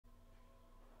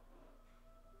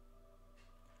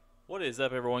What is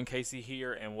up, everyone? Casey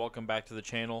here, and welcome back to the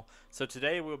channel. So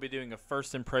today we'll be doing a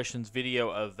first impressions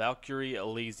video of Valkyrie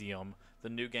Elysium, the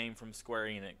new game from Square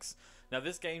Enix. Now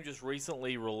this game just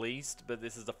recently released, but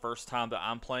this is the first time that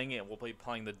I'm playing it. We'll be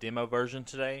playing the demo version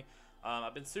today.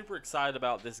 I've been super excited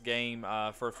about this game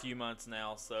for a few months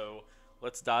now, so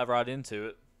let's dive right into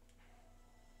it.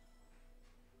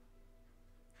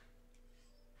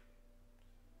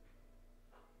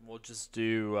 We'll just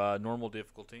do normal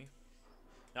difficulty.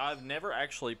 Now, I've never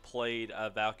actually played a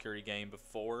Valkyrie game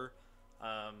before,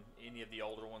 any of the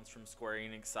older ones from Square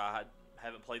Enix. I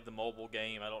haven't played the mobile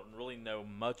game. I don't really know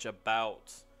much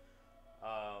about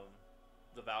um,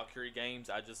 the Valkyrie games.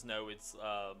 I just know it's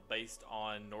based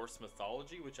on Norse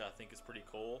mythology, which I think is pretty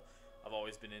cool. I've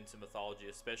always been into mythology,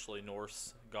 especially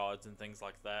Norse gods and things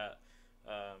like that.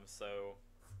 So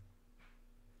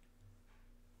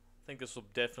I think this will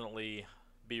definitely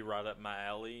be right up my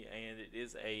alley, and it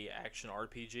is a action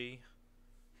RPG,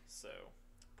 so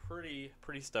pretty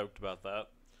stoked about that.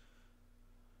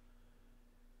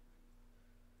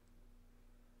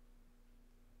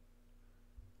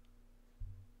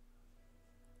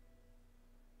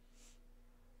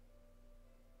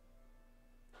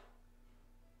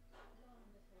 Long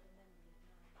before the memory of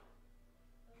man,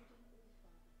 Odin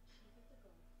All-Father, chief of the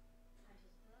gods, and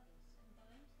his brothers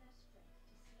combined their strength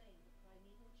to slay the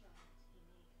primeval giants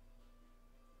Fenrir,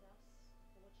 thus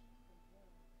forging the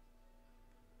world.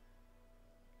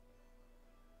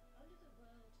 Under the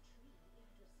world tree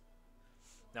Yggdrasil.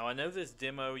 Now, I know this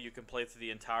demo you can play through the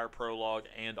entire prologue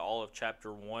and all of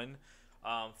chapter 1.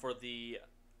 For the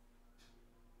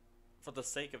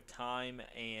sake of time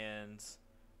and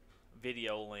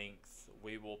video length,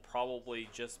 we will probably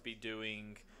just be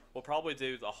doing we'll probably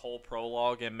do the whole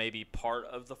prologue and maybe part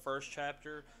of the first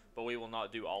chapter, but we will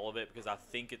not do all of it because I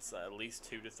think it's at least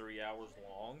 2 to 3 hours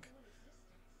long.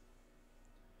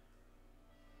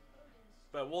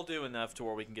 But we'll do enough to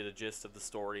where we can get a gist of the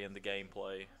story and the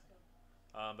gameplay.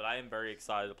 But I am very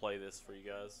excited to play this for you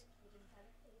guys.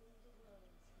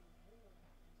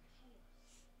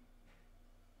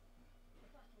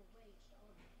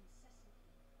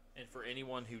 And for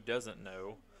anyone who doesn't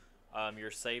know,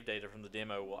 your save data from the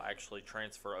demo will actually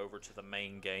transfer over to the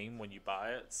main game when you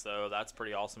buy it, so that's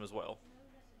pretty awesome as well.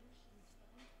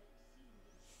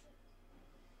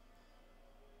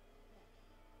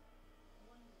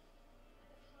 One day, at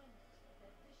the climax of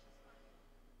their vicious battle,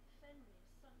 Fenrir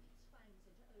sunk its fangs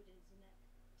into Odin's neck,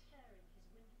 tearing his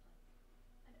windpipe,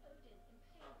 and Odin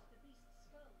impaled the beast's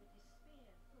skull with his spear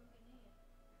from Fenrir.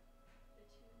 The two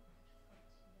could fight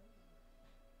no longer,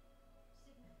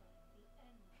 signifying the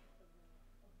end of the war of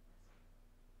Asgard.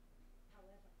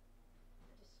 However,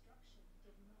 the destruction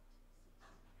did not cease.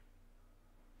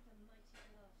 The mighty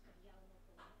blast of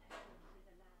Yalmorhorn echoed through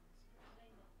the lands,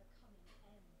 proclaiming the coming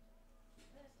end.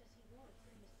 Versed as he was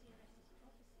in the seeress's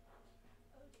prophecy,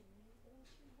 Odin knew all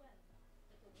too well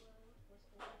that the world was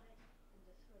already in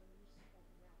the throes of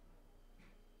Ragnarok.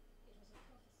 It was a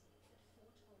prophecy that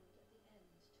foretold the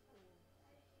end to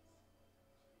all things.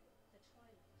 The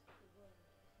twilight of the world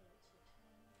before its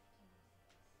return to nothingness.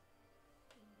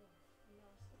 In one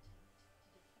last attempt to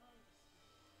defy the spirit,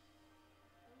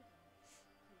 Odin created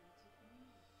a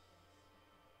new place for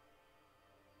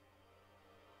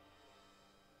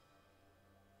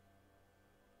him.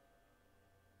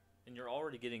 And you're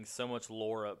already getting so much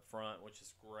lore up front, which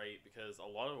is great because a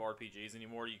lot of RPGs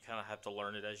anymore, you kind of have to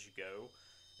learn it as you go,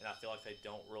 and I feel like they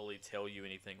don't really tell you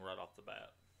anything right off the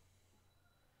bat.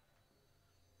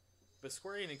 But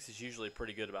Square Enix is usually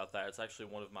pretty good about that. It's actually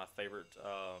one of my favorite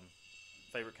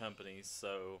companies,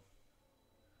 so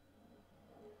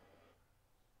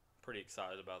pretty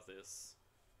excited about this.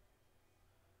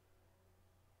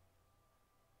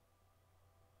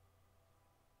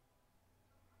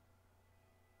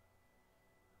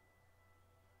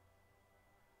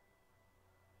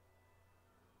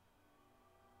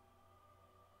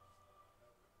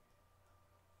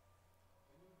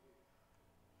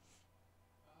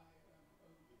 I am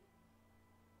Odin,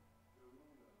 the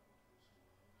ruler of this world,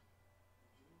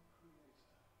 and your creator.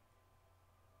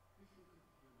 If you can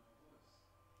hear my voice,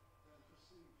 then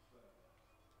proceed further.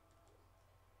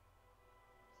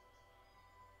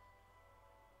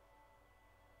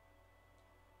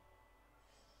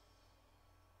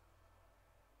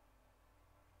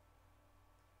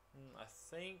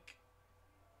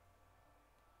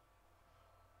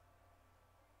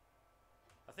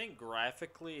 I think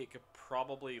graphically it could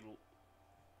probably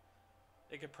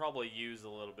use a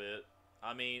little bit.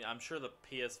 I mean, I'm sure the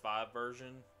PS5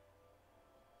 version.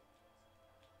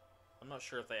 I'm not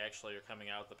sure if they actually are coming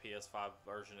out with the PS5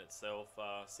 version itself,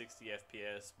 60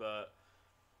 FPS, but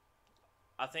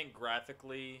I think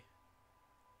graphically,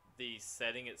 the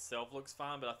setting itself looks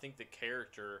fine, but I think the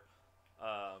character,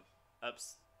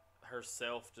 ups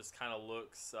herself just kind of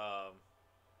looks. I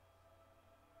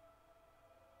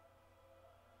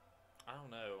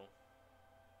don't know.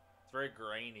 It's very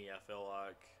grainy. I feel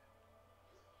like.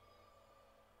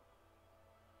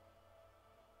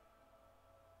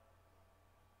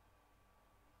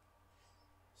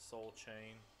 Soul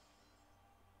Chain.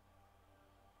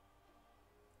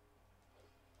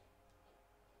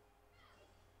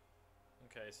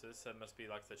 Okay, so this must be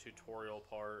like the tutorial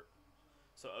part.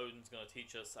 So Odin's going to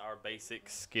teach us our basic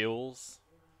skills.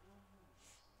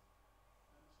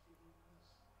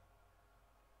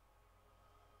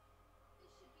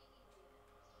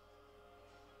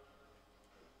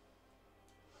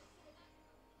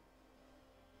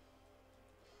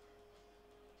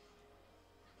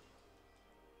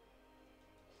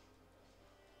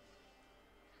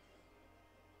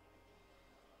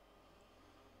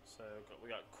 So we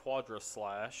got Quadra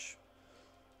Slash.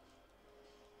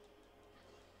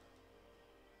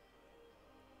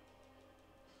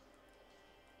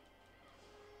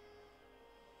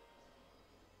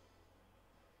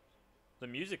 The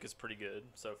music is pretty good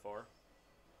so far.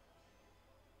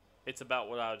 It's about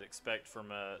what I would expect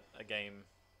from a game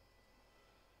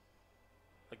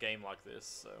like this.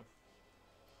 So,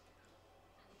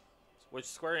 which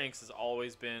Square Enix has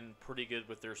always been pretty good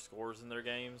with their scores in their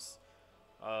games.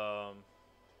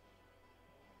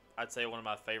 I'd say one of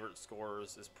my favorite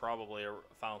scores is probably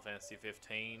Final Fantasy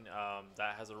 15.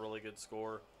 That has a really good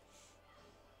score.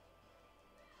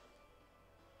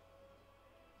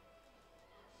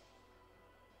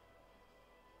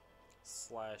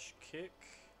 Slash kick.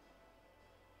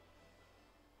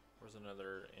 Where's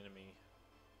another enemy?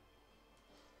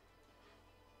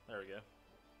 There we go.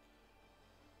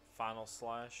 Final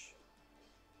slash.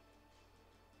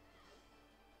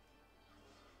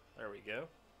 There we go.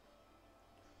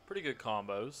 Pretty good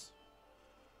combos.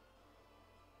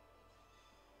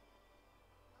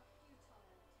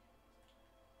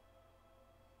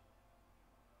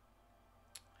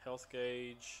 Health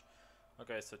gauge.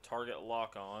 Okay, so target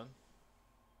lock on.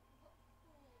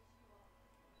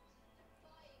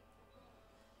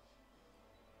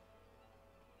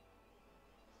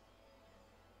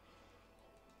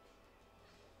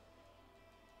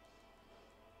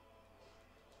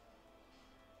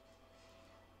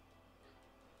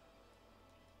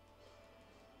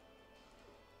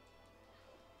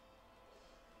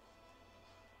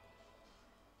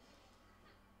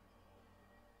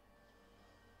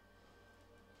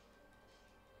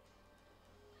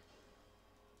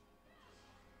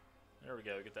 There we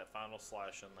go, get that final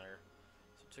slash in there.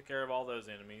 So took care of all those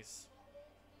enemies.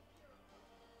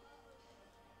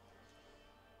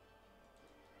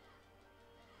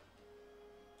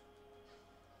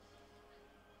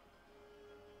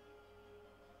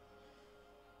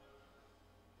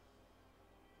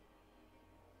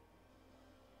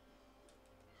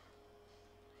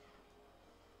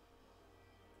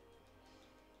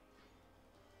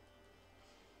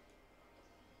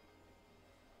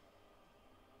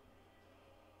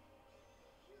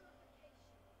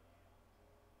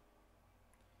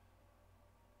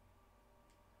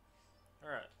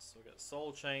 Alright, so we got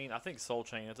Soul Chain. I think Soul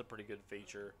Chain is a pretty good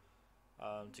feature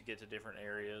to get to different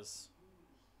areas.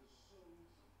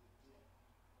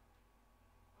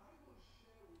 I will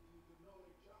share with you the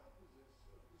knowledge I possess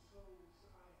of the souls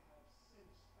I have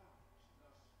sensed out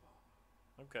thus far.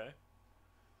 Okay.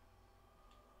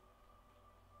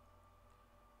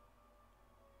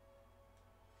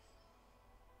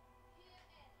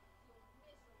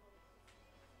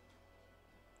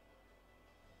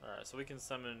 Alright, so we can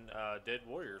summon dead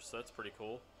warriors, so that's pretty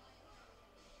cool.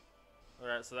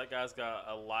 Alright, so that guy's got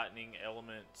a lightning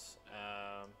element.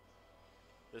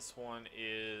 This one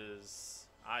is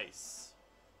ice.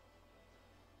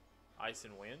 Ice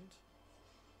and wind.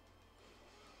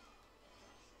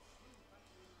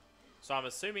 So I'm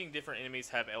assuming different enemies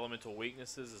have elemental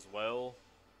weaknesses as well,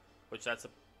 which that's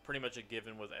pretty much a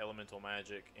given with elemental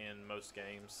magic in most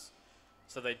games.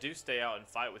 So they do stay out and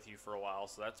fight with you for a while,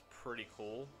 so that's pretty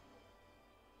cool.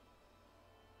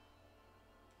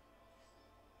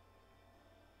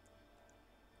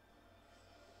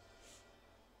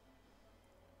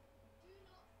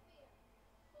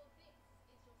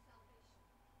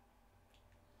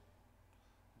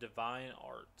 Divine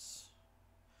arts.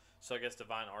 So I guess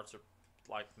divine arts are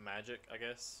like magic, I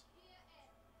guess.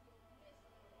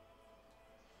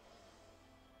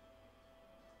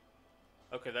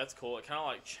 Okay, that's cool. It kind of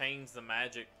like chains the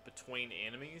magic between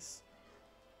enemies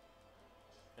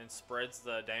and spreads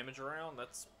the damage around.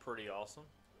 That's pretty awesome.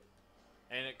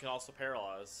 And it can also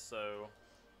paralyze, so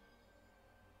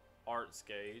arts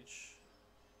gauge.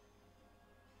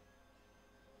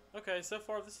 Okay, so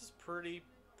far this is pretty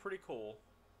cool.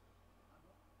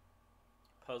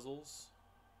 Puzzles.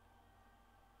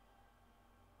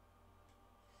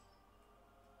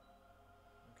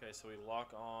 Okay, so we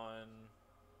lock on,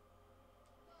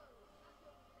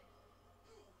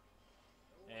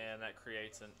 and that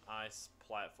creates an ice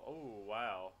platform. Oh,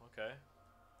 wow. Okay.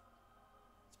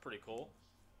 It's pretty cool.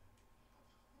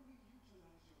 Fully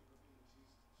utilize your abilities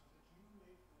so that you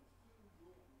may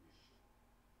fulfill your mission.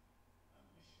 A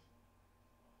mission of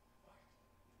vital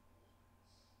importance.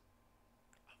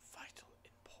 Of vital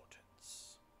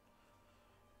importance.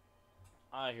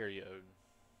 I hear you, Odin.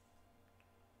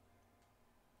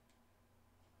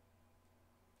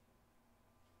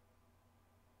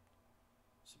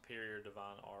 Superior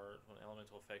divine art when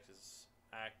elemental effect is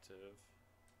active.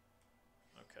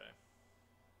 Okay.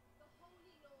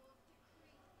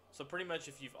 So pretty much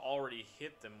if you've already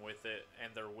hit them with it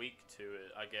and they're weak to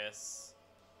it, I guess.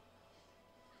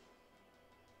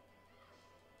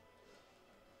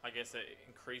 I guess it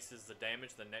increases the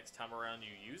damage the next time around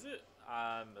you use it,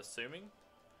 I'm assuming.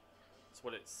 That's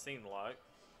what it seemed like.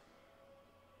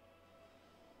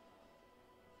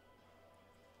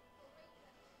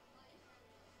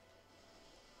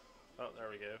 Oh, there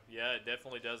we go. Yeah, it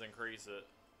definitely does increase it.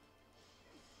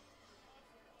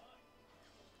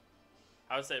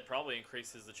 I would say it probably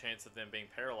increases the chance of them being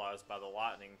paralyzed by the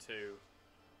lightning too,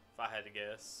 if I had to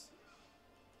guess.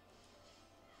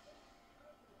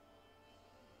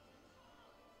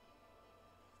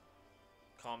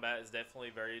 Combat is definitely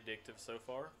very addictive so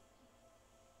far.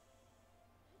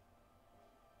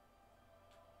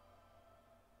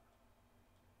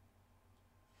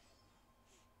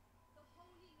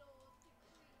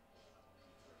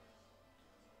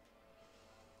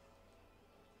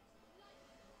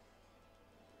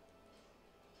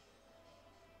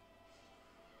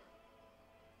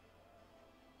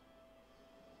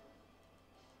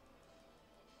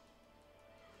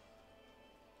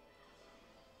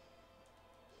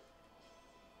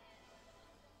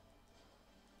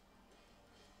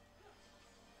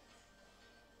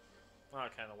 I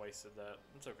kind of wasted that.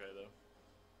 It's okay though.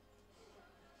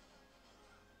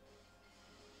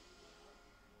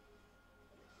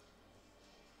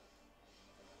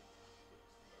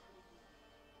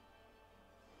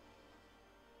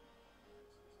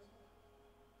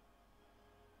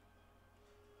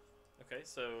 Okay,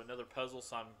 so another puzzle,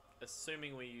 so I'm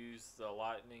assuming we use the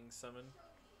lightning summon.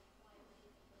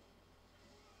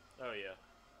 Oh yeah.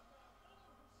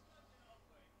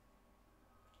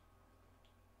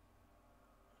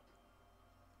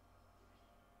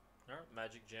 Alright,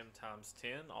 magic gem times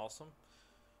 10, awesome.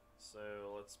 So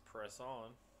let's press on.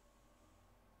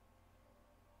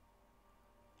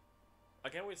 I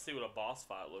can't wait to see what a boss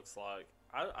fight looks like.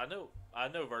 I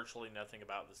know virtually nothing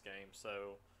about this game,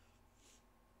 so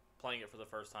playing it for the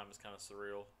first time is kind of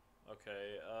surreal.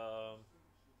 Okay,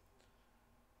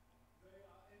 They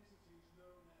are entities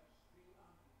known as the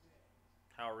undead,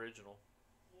 how original.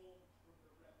 formed from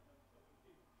the remnant of an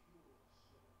impure soul.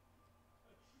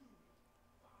 A truly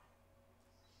vile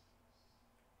existence.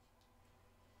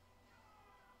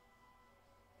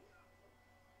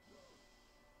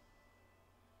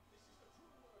 This is the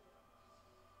true word of the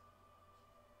master.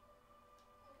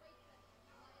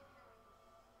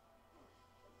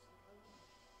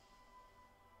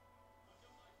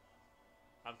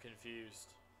 I'm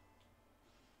confused.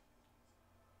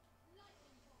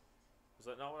 Was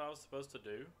that not what I was supposed to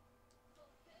do?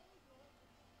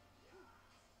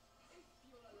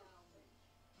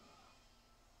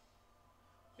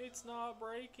 It's not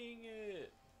breaking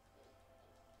it.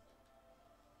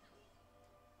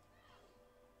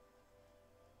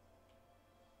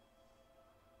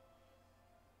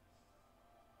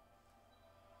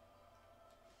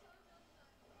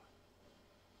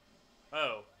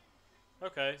 Oh.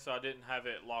 Okay, so I didn't have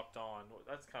it locked on.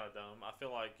 That's kind of dumb. I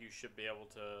feel like you should be able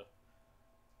to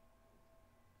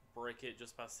break it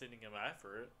just by sending him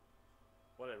after it.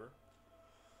 Whatever.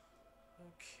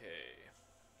 Okay.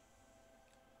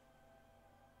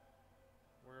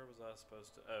 Where was I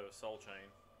supposed to... Oh, soul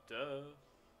chain. Duh.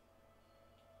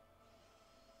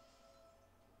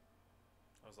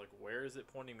 I was like, where is it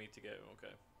pointing me to go?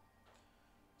 Okay.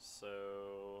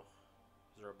 So...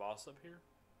 Is there a boss up here?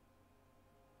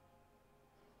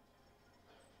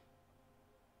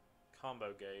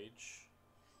 Combo gauge.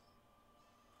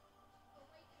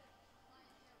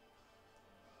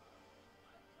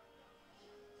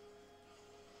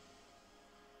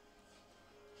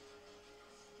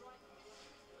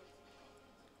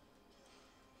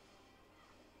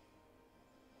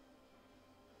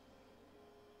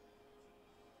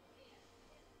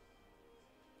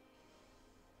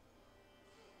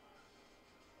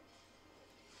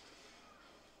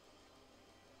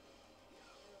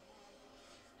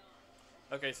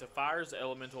 Okay, so fire's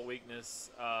elemental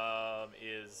weakness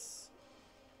is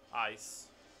ice.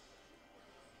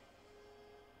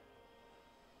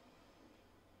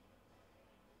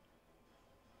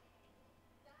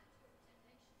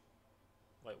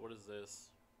 Wait, what is this?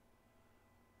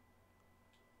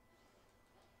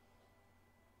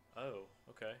 Oh,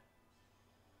 okay.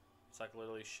 It's like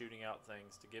literally shooting out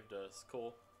things to give to us.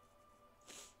 Cool.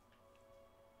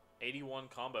 81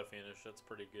 combo finish. That's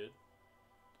pretty good.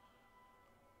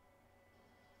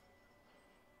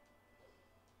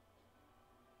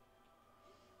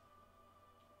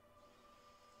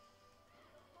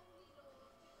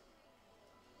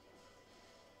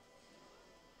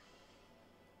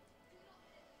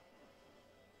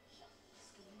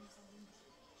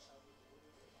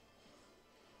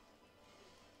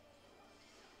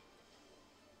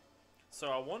 So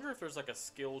I wonder if there's like a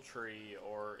skill tree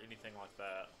or anything like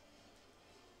that.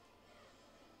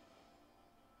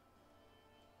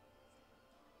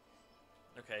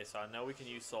 Okay, so I know we can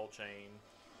use Soul Chain.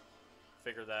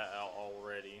 Figure that out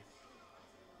already.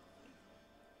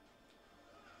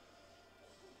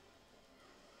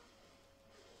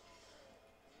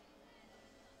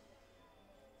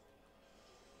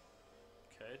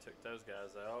 Okay, took those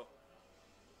guys out.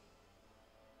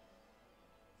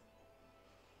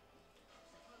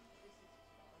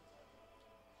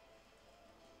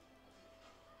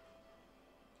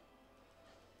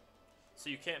 So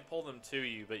you can't pull them to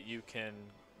you, but you can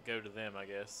go to them, I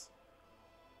guess.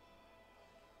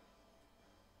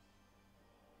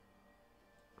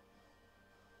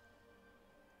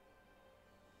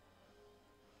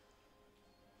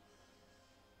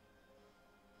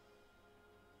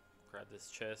 Grab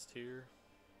this chest here.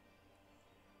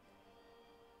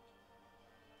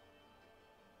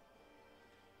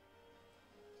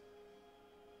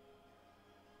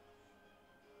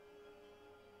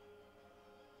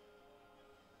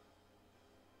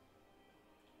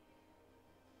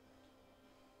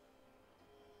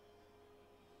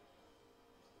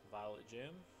 Violet gem.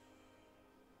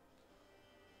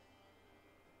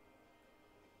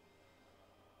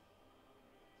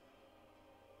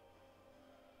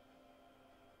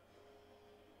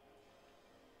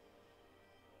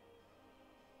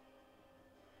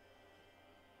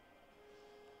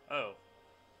 Oh.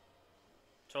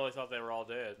 Totally thought they were all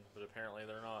dead, but apparently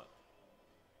they're not.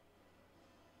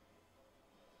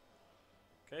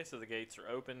 Okay, so the gates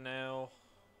are open now.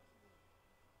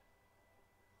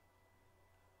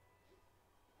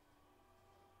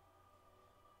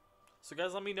 So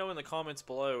guys, let me know in the comments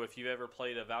below if you've ever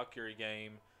played a Valkyrie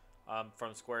game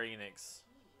from Square Enix.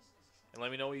 And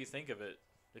let me know what you think of it,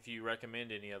 if you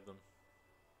recommend any of them.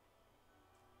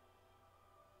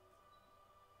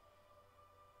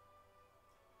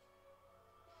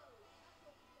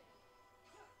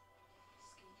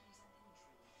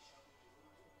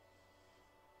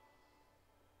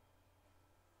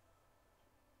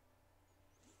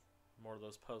 More of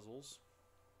those puzzles.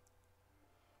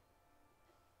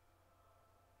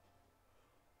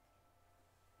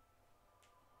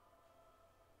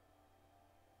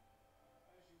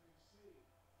 As you can see,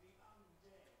 the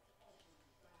undead often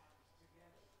band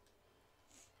together.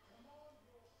 Command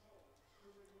your souls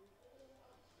to remove all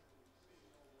obstacles in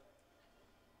your way.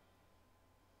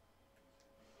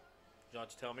 You don't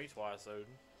have to tell me twice, Odin.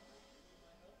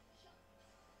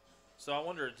 So I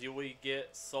wonder, do we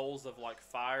get souls of like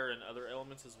fire and other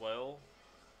elements as well?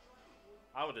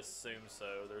 I would assume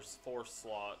so. There's 4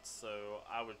 slots, so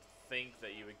I would think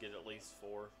that you would get at least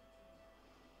 4.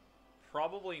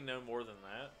 Probably no more than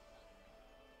that.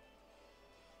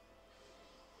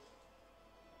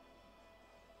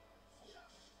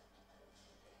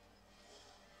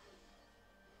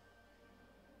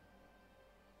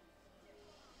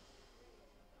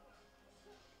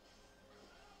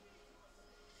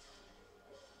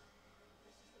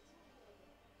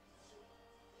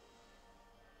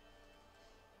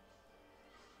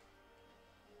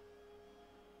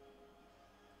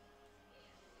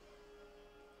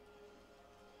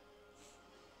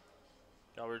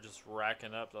 God, we're just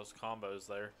racking up those combos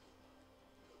there.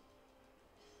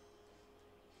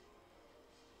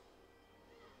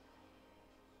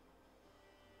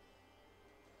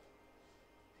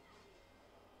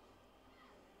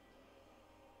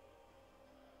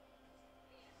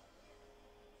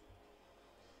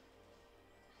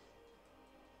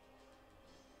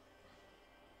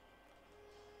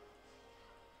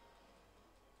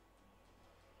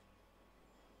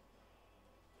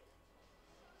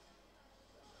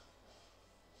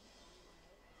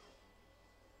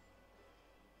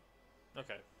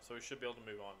 Okay, so we should be able to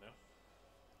move on now.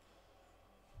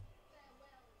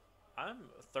 I'm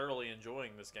thoroughly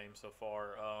enjoying this game so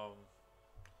far.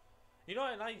 You know,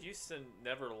 and I used to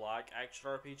never like action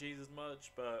RPGs as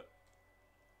much, but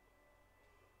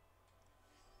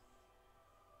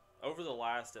over the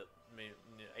last,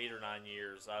 8 or 9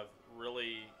 years, I've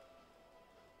really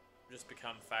just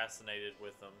become fascinated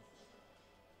with them.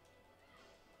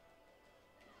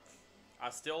 I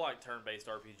still like turn-based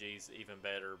RPGs even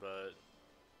better, but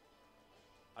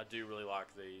I do really like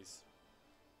these.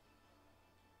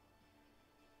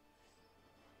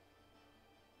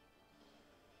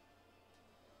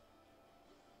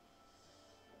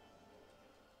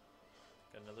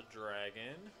 Got another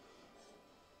dragon.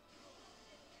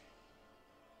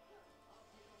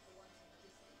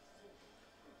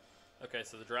 Okay,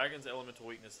 so the dragon's elemental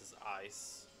weakness is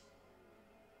ice.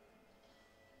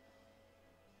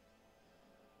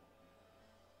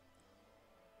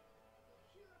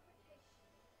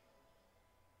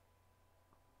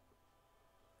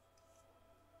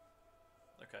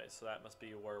 Okay, so that must be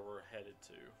where we're headed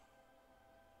to.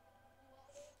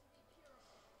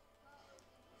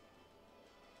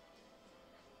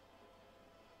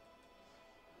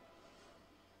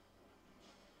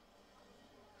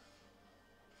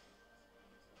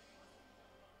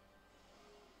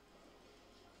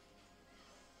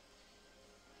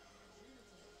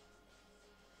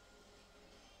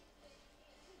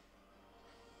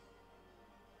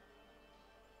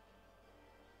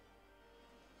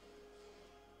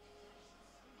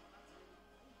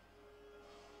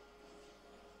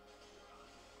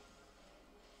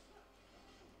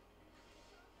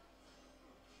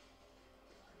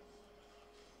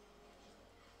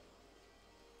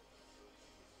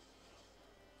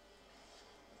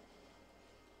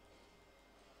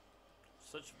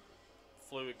 Such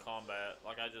fluid combat.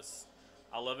 Like,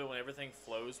 I love it when everything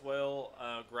flows well.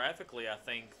 Graphically, I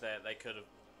think that they could have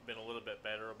been a little bit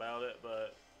better about it,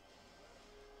 but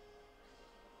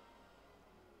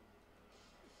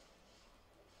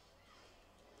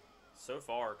so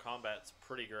far, combat's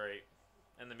pretty great.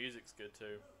 And the music's good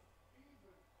too.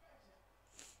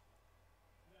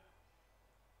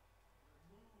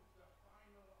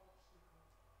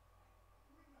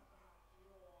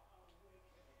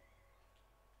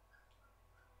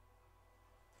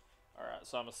 Alright,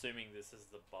 so I'm assuming this is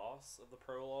the boss of the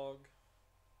prologue.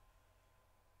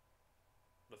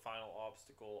 The final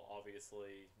obstacle,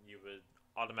 obviously, you would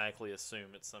automatically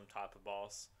assume it's some type of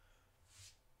boss.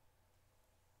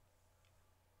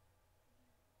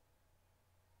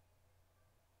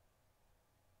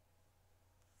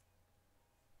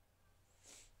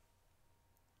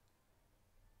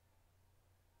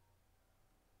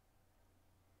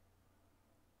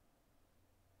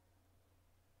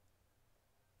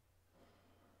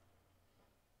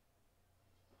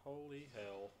 Holy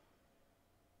hell.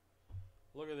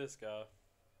 Look at this guy.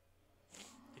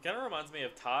 He kind of reminds me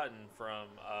of Titan from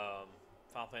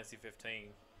Final Fantasy 15.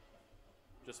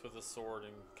 Just with a sword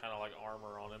and kind of like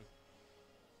armor on him.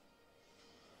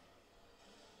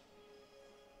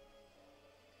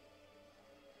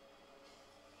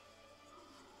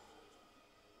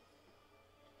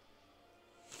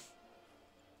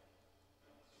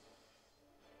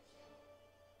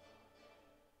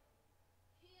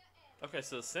 Okay,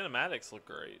 so the cinematics look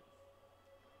great.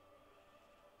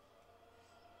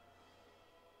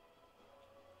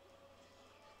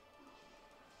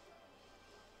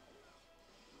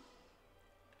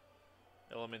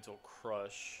 Elemental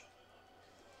Crush.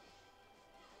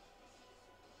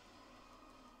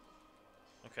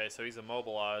 Okay, so he's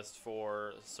immobilized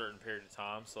for a certain period of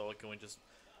time, so can we just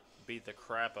beat the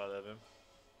crap out of him?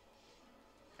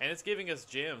 And it's giving us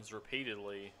gems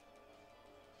repeatedly.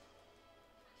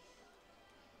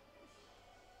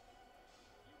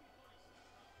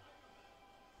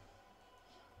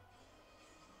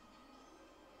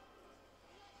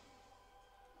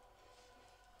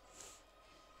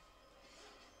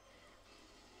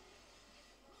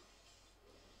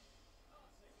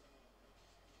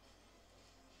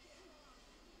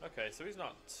 Okay, so he's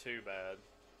not too bad.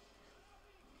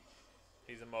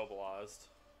 He's immobilized.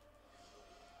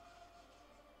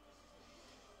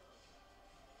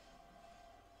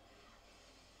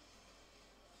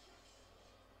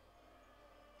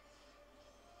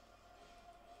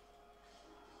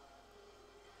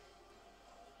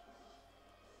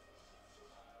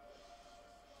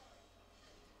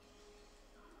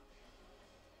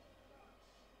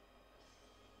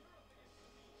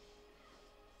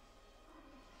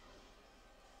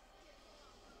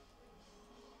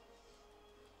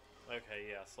 Okay,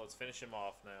 yeah, so let's finish him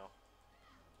off now.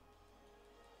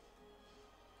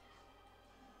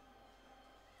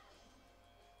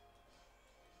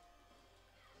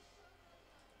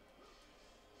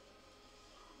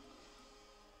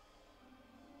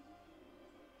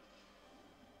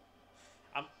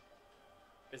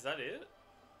 Is that it?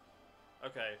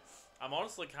 Okay. I'm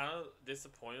honestly kind of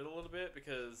disappointed a little bit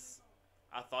because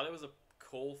I thought it was a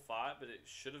cool fight, but it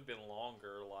should have been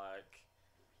longer. Like,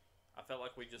 I felt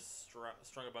like we just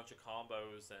strung a bunch of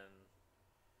combos and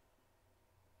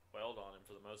wailed on him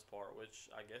for the most part, which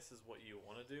I guess is what you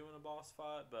want to do in a boss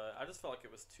fight, but I just felt like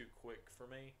it was too quick for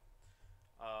me.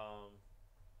 Um,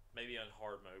 Maybe on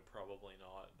hard mode, probably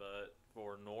not, but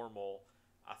for normal,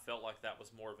 I felt like that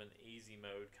was more of an easy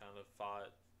mode kind of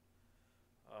fight.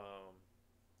 Um,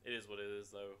 it is what it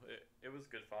is, though. It was a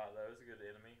good fight, though. It was a good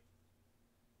enemy.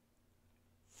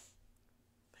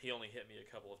 He only hit me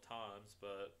a couple of times,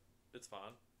 but it's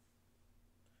fine.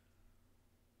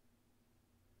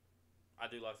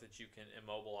 I do like that you can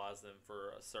immobilize them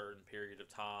for a certain period of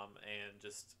time and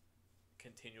just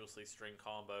continuously string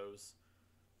combos.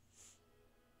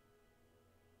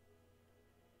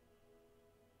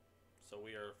 So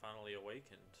we are finally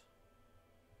awakened.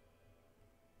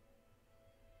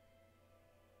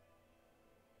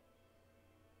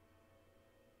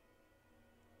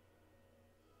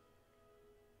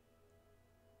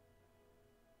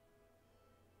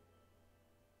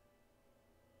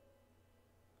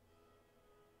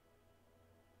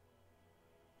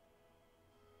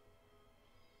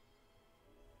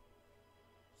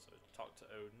 So talk to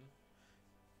Odin.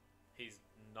 He's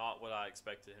not what I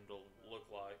expected him to look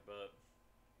like, but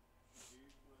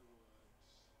Heed my words.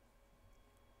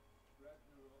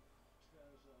 Ragnarok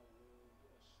tears our world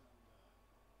asunder.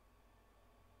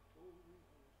 All we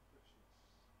hold precious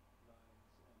lies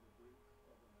on the brink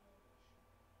of annihilation.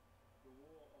 The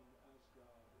war on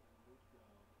Asgard and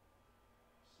Midgard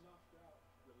snuffed out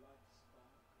the life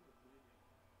spark of many.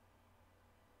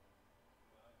 My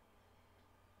heart,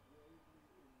 gravely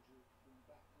injured from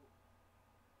battle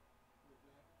with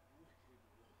that wicked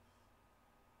wolf.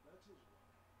 That is why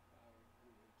I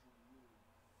created you,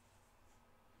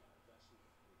 my vessel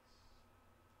of peace.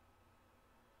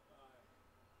 I,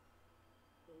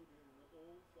 Odin,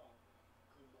 All-Father,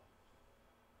 command.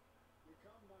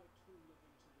 Become my tool of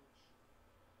intervention,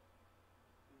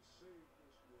 and save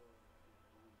this world from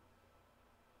doom.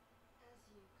 As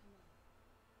you command.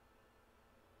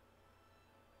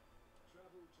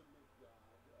 Travel to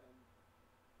Midgard and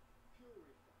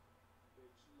purify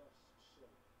its lost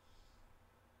souls.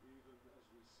 Even as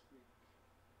we speak,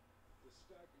 the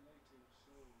stagnating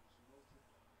souls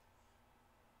multiply.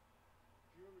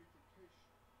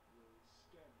 Purification will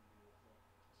stem the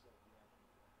effects of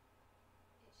Ragnarok.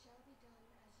 It shall be done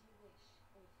as you wish,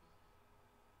 All-Father.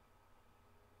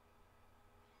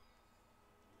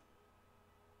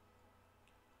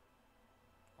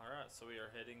 alright, so we are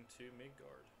heading to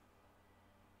Midgard.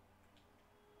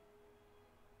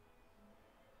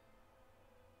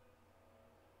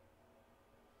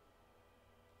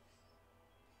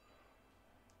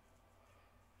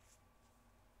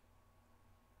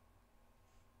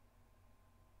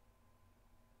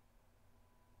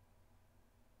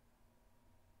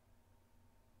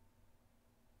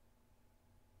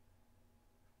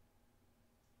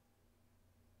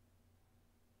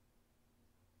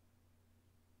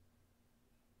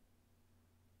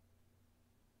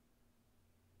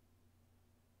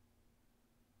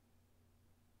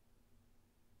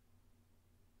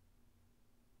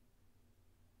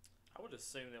 I would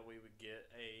assume that we would get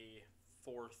a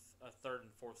third and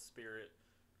fourth spirit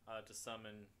to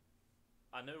summon.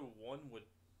 I know one would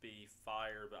be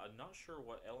fire, but I'm not sure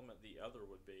what element the other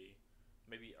would be.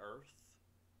 Maybe earth?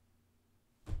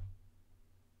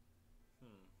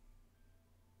 Hmm.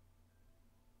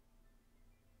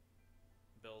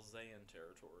 Belzayan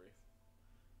territory.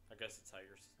 I guess it's how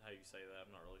you say that.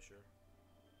 I'm not really sure.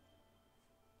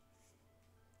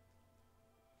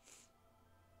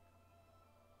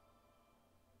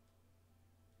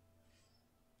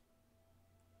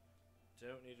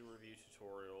 Don't need a review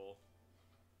tutorial.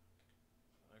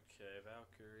 Okay,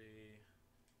 Valkyrie.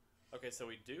 Okay, so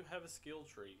we do have a skill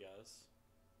tree, guys.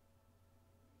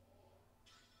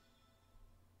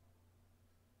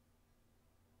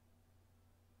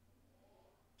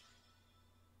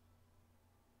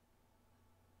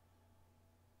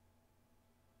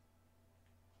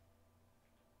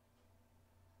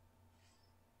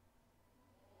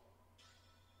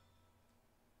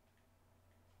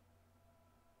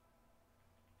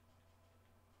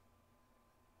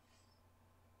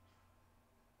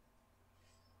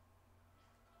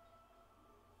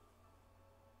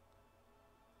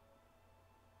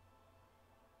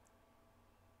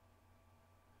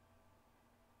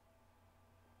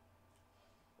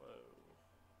 Whoa.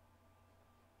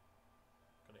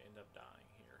 Gonna end up dying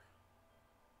here.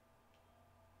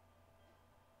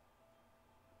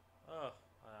 Oh,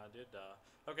 I did die.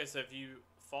 Okay, so if you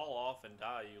fall off and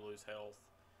die, you lose health,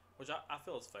 which I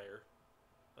feel is fair.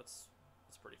 That's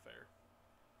pretty fair.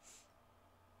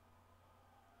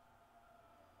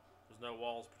 There's no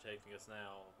walls protecting us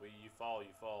now. You fall,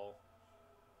 you fall.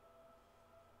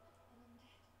 And I'm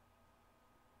dead.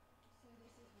 So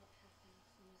this is what happens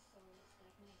when the soul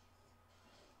stagnates.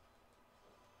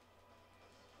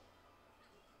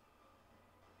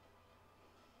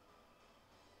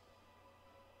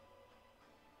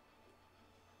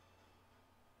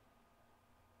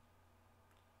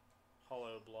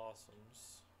 Hollow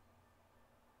blossoms.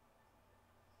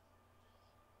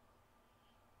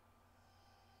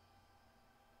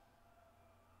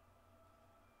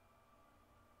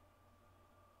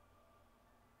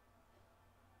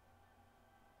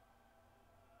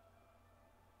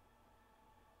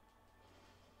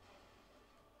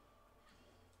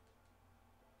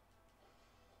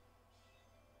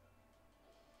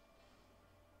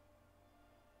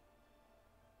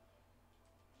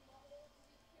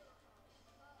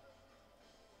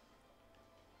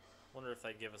 Wonder if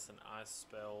they give us an ice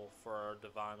spell for our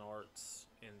divine arts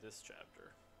in this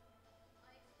chapter.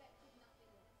 I expected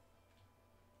nothing less.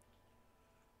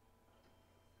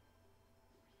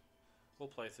 We'll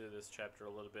play through this chapter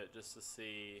a little bit just to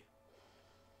see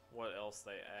what else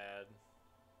they add. Let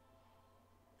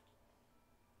us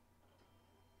continue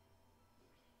to cleanse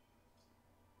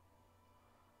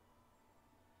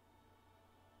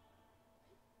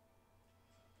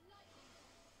the world.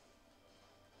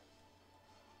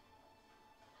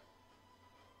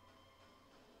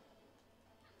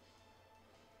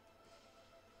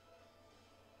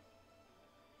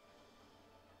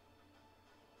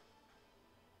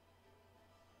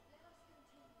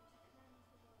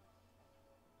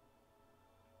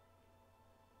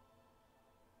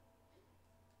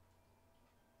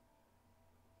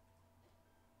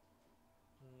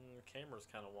 Camera's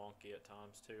kind of wonky at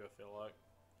times too, I feel like.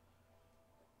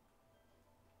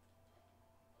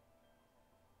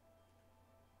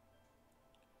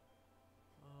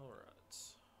 Alright.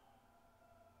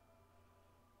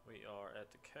 We are at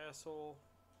the castle.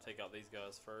 Take out these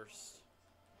guys first.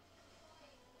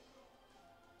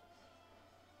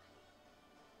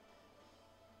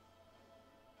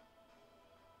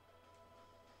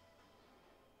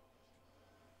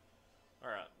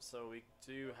 Alright, so we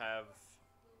do have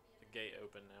the gate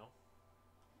open now.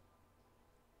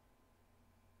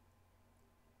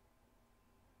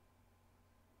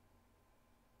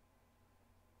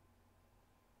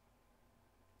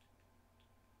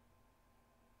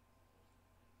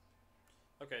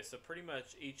 Okay, so pretty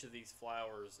much each of these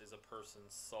flowers is a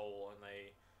person's soul, and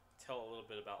they tell a little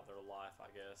bit about their life,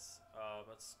 I guess.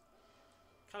 That's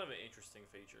kind of an interesting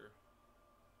feature.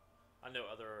 I know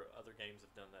other games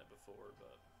have done that before,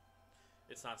 but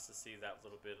it's nice to see that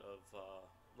little bit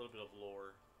of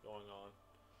lore going on.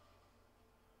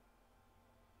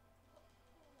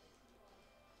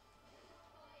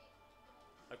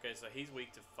 Okay, so he's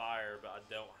weak to fire, but I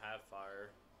don't have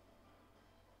fire,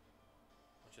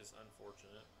 which is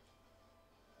unfortunate.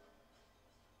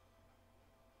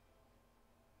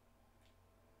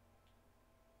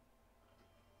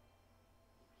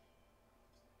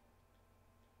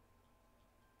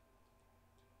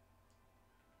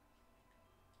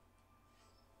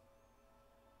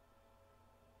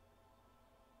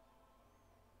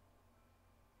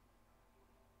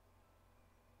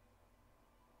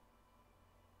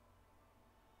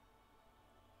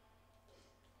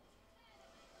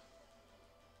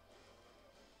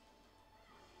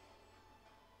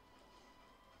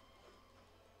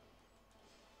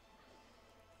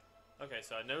 Okay,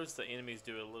 so I noticed the enemies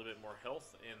do a little bit more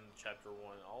health in Chapter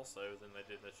 1 also than they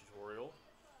did in the tutorial.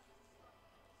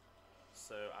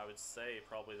 So I would say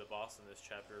probably the boss in this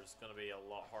chapter is going to be a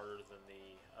lot harder than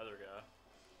the other guy.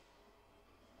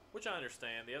 Which I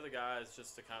understand. The other guy is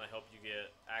just to kind of help you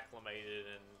get acclimated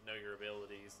and know your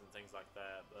abilities and things like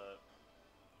that, but...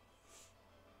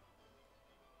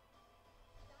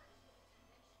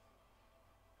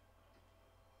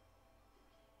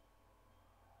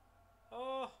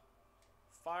 Oh!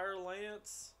 Fire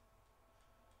Lance?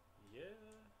 Yeah.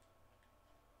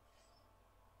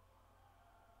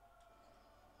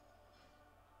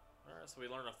 Alright, so we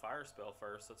learn a fire spell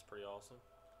first. That's pretty awesome.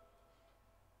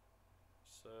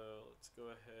 So let's go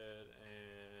ahead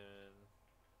and...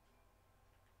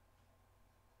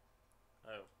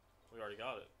 Oh, we already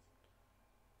got it.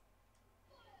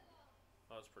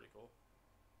 Oh, that's pretty cool.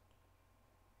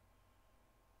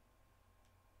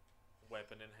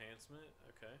 Weapon enhancement,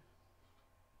 okay.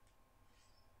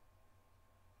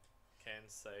 Can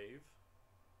save.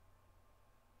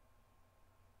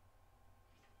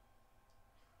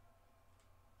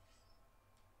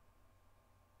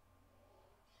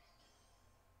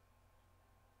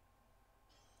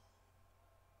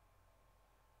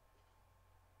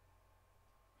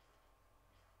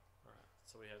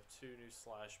 So we have 2 new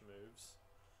slash moves.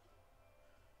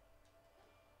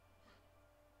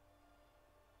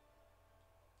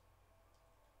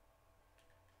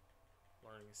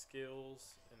 Learning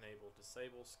skills, enable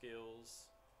disable skills.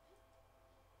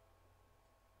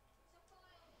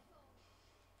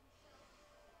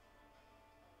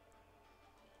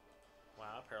 Wow,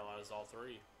 I paralyzed all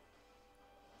 3.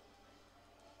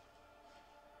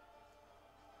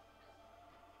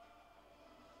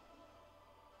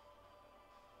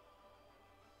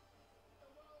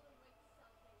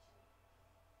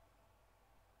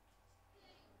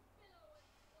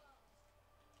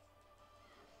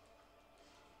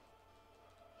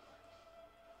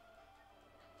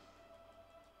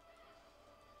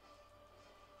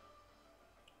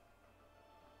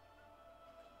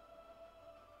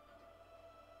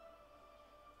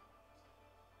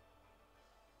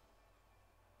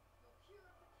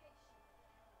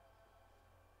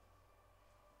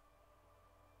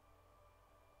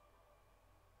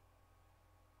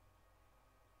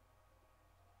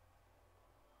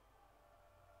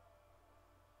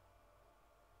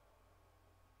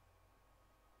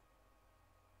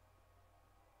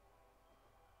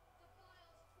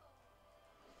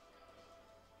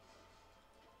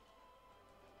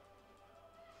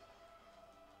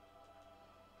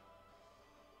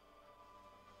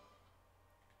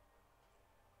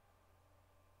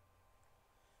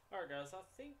 Alright guys, I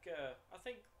think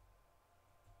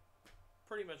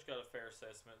pretty much got a fair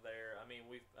assessment there. I mean,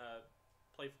 we've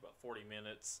played for about 40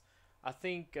 minutes. I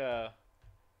think in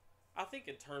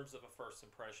terms of a first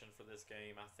impression for this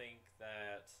game, I think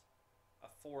that a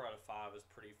 4 out of 5 is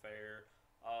pretty fair.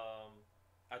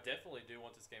 I definitely do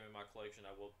want this game in my collection.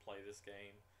 I will play this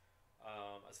game.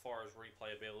 As far as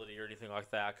replayability or anything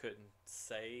like that, I couldn't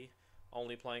say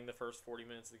only playing the first 40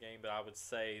 minutes of the game, but I would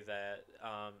say that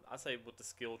I say with the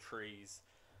skill trees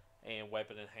and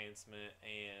weapon enhancement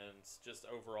and just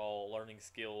overall learning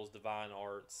skills, divine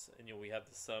arts, and we have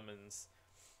the summons.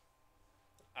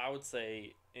 I would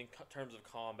say in terms of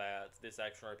combat, this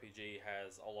action RPG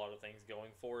has a lot of things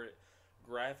going for it.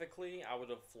 Graphically, I would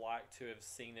have liked to have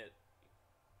seen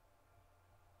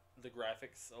the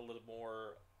graphics a little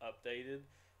more updated.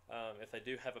 If they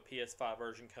do have a PS5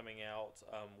 version coming out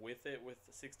with it with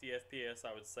 60 FPS,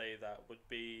 I would say that would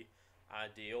be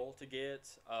ideal to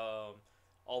get.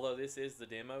 Although this is the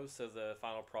demo, so the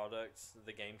final product,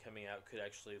 the game coming out, could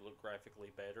actually look graphically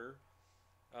better.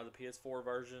 The PS4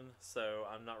 version, so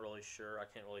I'm not really sure. I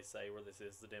can't really say where this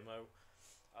is the demo.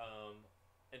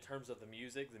 In terms of the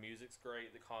music's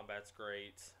great. The combat's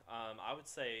great. I would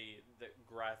say that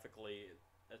graphically,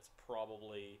 it's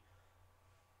probably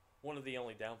one of the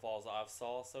only downfalls I've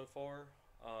saw so far.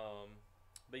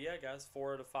 But yeah, guys,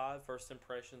 4 out of 5 first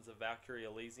impressions of Valkyrie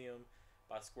Elysium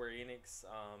by Square Enix.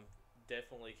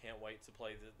 Definitely can't wait to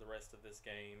play the rest of this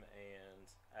game and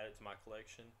add it to my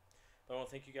collection. But I want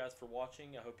to thank you guys for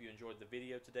watching. I hope you enjoyed the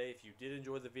video today. If you did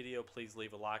enjoy the video, please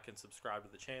leave a like and subscribe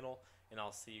to the channel, and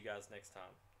I'll see you guys next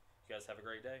time. You guys have a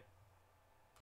great day.